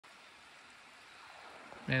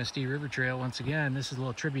Manistee River Trail once again. This is a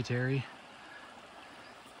little tributary.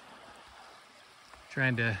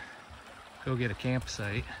 Trying to go get a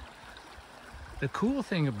campsite. The cool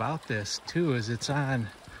thing about this too is it's on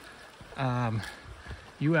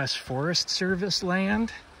U.S. Forest Service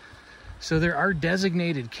land. So there are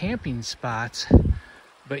designated camping spots,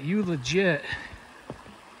 but you legit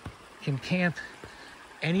can camp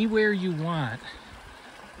anywhere you want.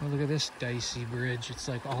 Oh, look at this dicey bridge. It's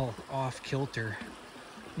like all off kilter.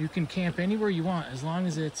 You can camp anywhere you want as long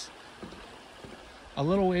as it's a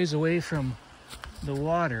little ways away from the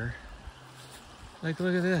water. Like,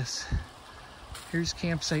 look at this. Here's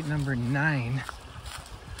campsite number 9.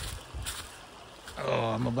 Oh,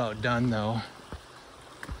 I'm about done though.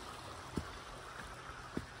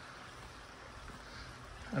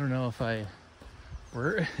 I don't know if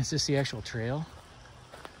is this the actual trail?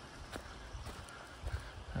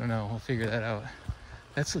 I don't know, we'll figure that out.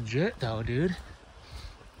 That's legit though, dude.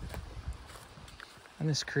 On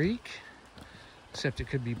this creek, except it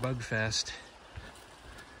could be bug fest.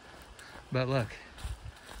 But look,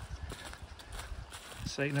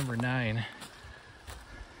 site number 9.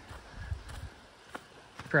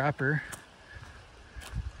 Proper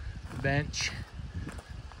bench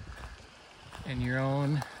and your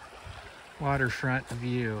own waterfront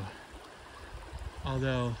view.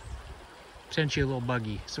 Although potentially a little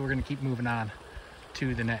buggy, so we're gonna keep moving on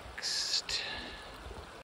to the next.